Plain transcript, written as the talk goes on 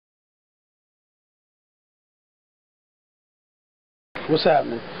What's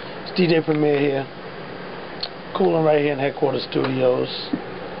happening? It's DJ Premier here. Cooling right here in Headquarters Studios.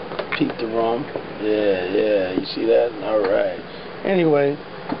 Peep the room. Yeah, you see that? Alright. Anyway,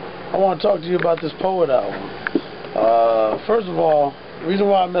 I want to talk to you about this Poet album. First of all, the reason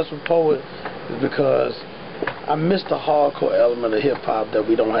why I mess with Poet is because I miss the hardcore element of hip-hop that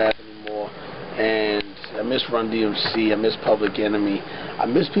we don't have anymore. And I miss Run DMC, I miss Public Enemy. I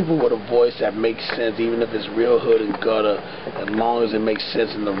miss people with a voice that makes sense, even if it's real hood and gutter, as long as it makes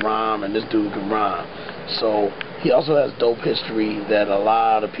sense in the rhyme, and this dude can rhyme. So he also has dope history that a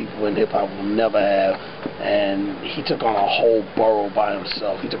lot of people in hip-hop will never have, and he took on a whole borough by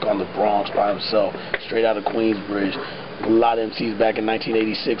himself. He took on the Bronx by himself, straight out of Queensbridge. A lot of MCs back in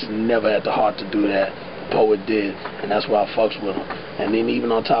 1986 never had the heart to do that. Poet did, and that's why I fucks with him. And then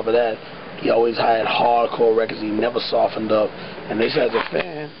even on top of that, he always had hardcore records. He never softened up. And they said, as a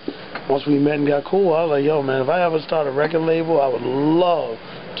fan, once we met and got cool, I was like, yo, man, if I ever start a record label, I would love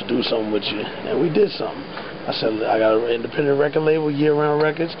to do something with you. And we did something. I said, I got an independent record label, Year Round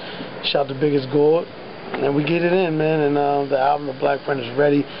Records. Shout to Biggest Gourd. And we get it in, man. And the album, the Blaqprint, is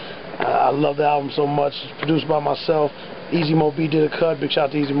ready. I love the album so much. It's produced by myself. Easy Mo B did a cut. Big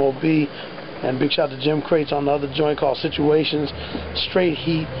shout to Easy Mo B. And big shout to Jim Crates on the other joint called Situations. Straight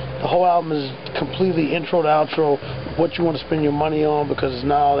heat. The whole album is completely intro to outro, what you want to spend your money on, because it's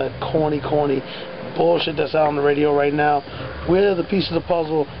not all that corny bullshit that's out on the radio right now. We're the piece of the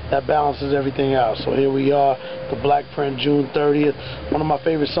puzzle that balances everything out. So here we are, the Blaqprint, June 30th. One of my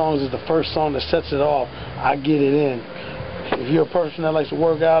favorite songs is the first song that sets it off, I Get It In. If you're a person that likes to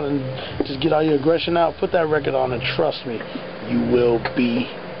work out and just get all your aggression out, put that record on and trust me, you will be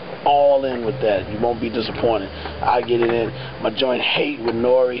all in with that. You won't be disappointed. I Get It In. My joint Hate with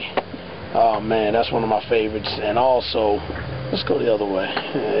Nori. Oh man, that's one of my favorites. And also, let's go the other way.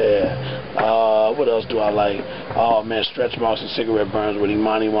 Yeah. What else do I like? Oh man, Stretch Marks and Cigarette Burns with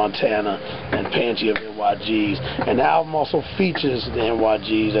Imani Montana and Panty of NYGs. And the album also features the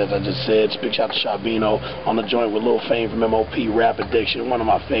NYGs, as I just said. Big shout to Shabino on the joint with Lil Fame from MOP, Rap Addiction. One of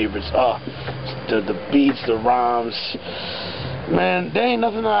my favorites. The beats, the rhymes. Man, there ain't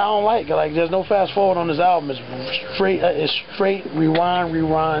nothing that I don't like. Like, there's no fast forward on this album. It's straight rewind. You know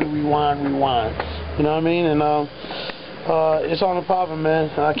what I mean? And it's on the poppin', man.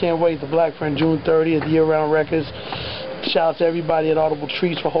 I can't wait. The Blaqprint, June 30th, Year Round Records. Shout out to everybody at Audible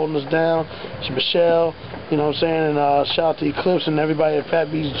Treats for holding us down. To Michelle, you know what I'm saying? And shout out to Eclipse and everybody at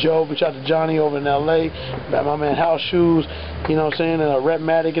Fat Beats Joe. Big shout out to Johnny over in LA. My man House Shoes, you know what I'm saying? And Rep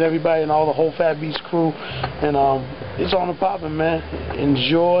Matic and everybody and all the whole Fat Beats crew. And it's on the poppin', man.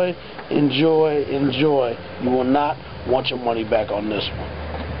 Enjoy. You will not want your money back on this one.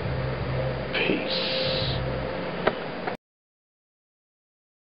 Peace.